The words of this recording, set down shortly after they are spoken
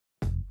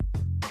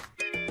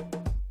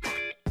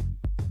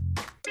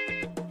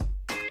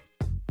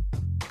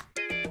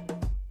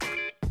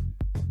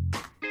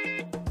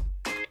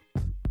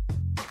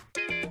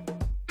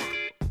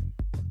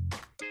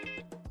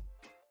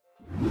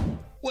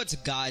What's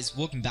up guys,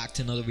 welcome back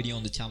to another video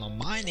on the channel.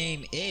 My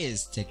name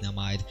is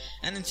Technamite,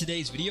 and in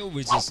today's video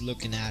we're just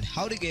looking at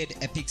how to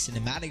get epic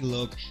cinematic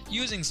look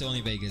using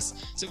Sony Vegas.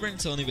 So we're in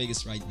Sony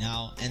Vegas right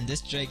now, and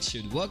this trick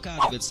should work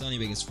out with Sony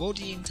Vegas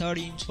 14,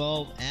 13,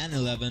 12 and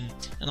 11,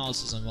 and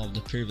also some of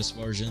the previous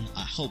version.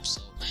 I hope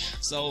so.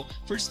 So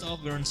first off,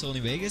 we're in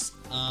Sony Vegas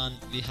and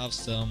we have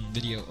some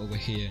video over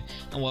here,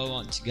 and what I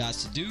want you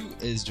guys to do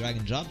is drag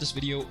and drop this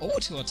video over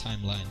to our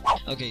timeline.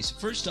 Okay, so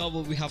first off,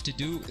 what we have to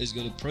do is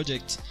go to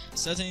project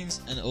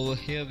settings, and over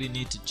here we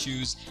need to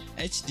choose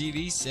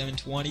HDV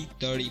 720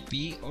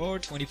 30p or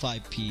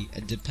 25p.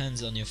 It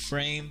depends on your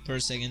frame per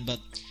second, but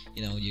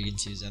you know, you can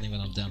choose any one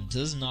of them,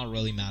 does not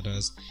really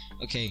matters.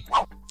 Okay,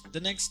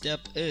 the next step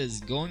is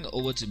going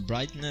over to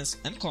brightness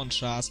and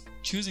contrast,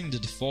 choosing the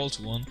default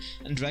one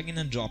and dragging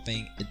and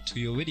dropping it to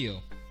your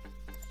video.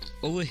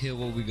 Over here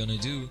what we're gonna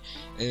do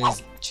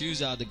is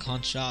choose out the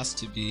contrast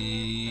to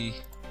be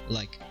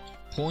like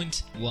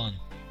 0.1.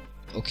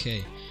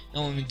 Okay,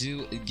 now when we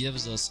do, it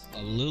gives us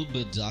a little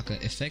bit darker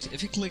effect.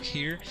 If you click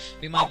here,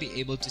 we might be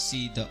able to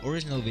see the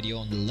original video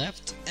on the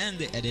left and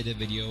the edited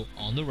video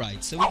on the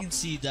right, so we can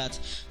see that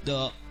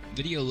the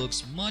video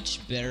looks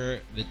much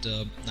better with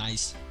the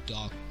nice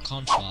dark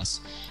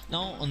contrast.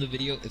 Now on the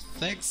video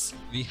effects,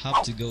 we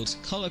have to go to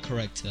color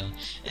corrector,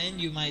 and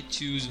you might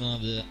choose one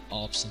of the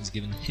options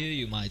given here.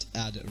 You might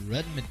add a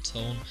red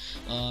mid-tone.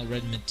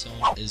 Red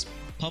mid-tone is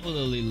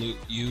popularly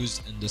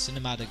used in the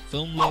cinematic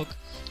film look,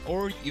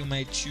 or you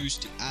might choose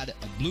to add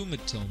a blue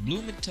mid-tone.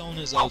 Blue mid-tone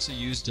is also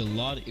used a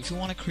lot if you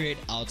want to create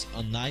out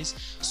a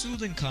nice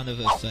soothing kind of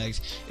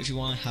effect. If you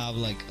want to have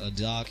like a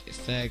dark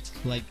effect,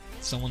 like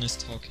someone is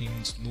talking,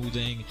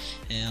 smoothing,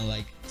 and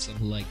like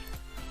something like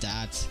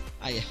that.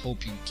 I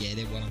hope you get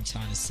it what I'm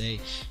trying to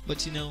say.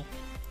 But you know,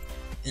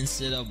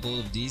 instead of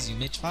both of these, you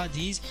may try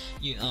these.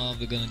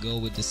 We're gonna go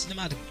with the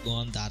cinematic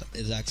one that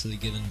is actually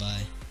given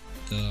by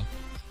the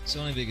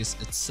Sony Vegas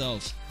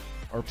itself,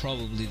 or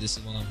probably this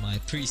is one of my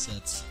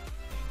presets.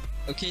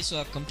 Okay, so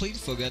I've completely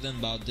forgotten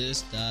about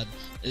this. That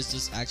is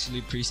this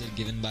actually preset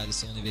given by the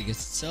Sony Vegas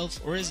itself,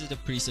 or is it a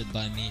preset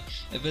by me?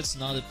 If it's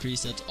not a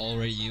preset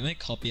already, you may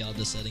copy out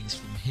the settings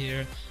from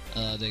here.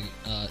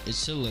 It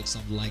should look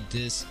something like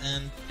this,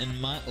 and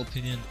in my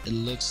opinion it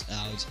looks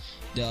out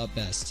the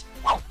best.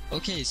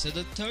 Okay, so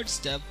the fourth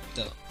step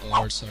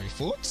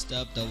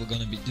that we're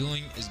gonna be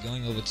doing is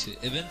going over to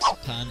event,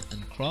 pan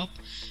and crop,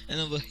 and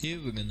over here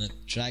we're gonna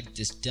drag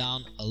this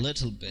down a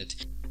little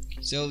bit.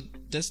 So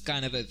this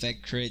kind of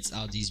effect creates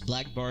out these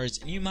black bars,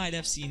 and you might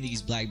have seen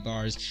these black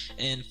bars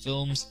in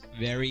films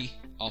very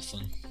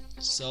often.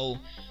 So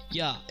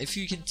yeah, if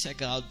you can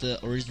check out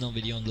the original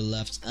video on the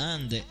left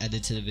and the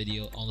edited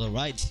video on the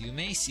right, you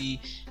may see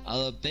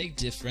a big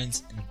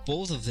difference in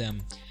both of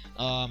them.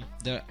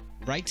 The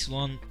right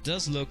one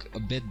does look a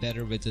bit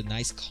better with a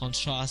nice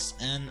contrast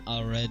and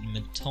a red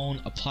mid-tone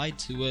applied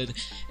to it.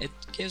 It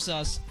gives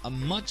us a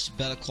much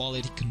better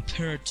quality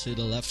compared to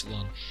the left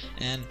one,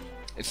 and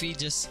if we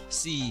just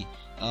see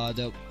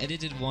the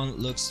edited one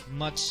looks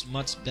much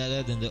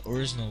better than the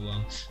original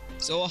one.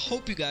 So I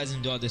hope you guys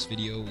enjoyed this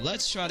video.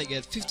 Let's try to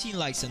get 15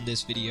 likes on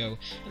this video,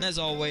 and as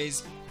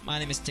always, my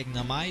name is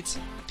Technamite.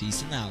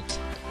 Peace and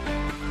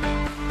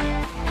out.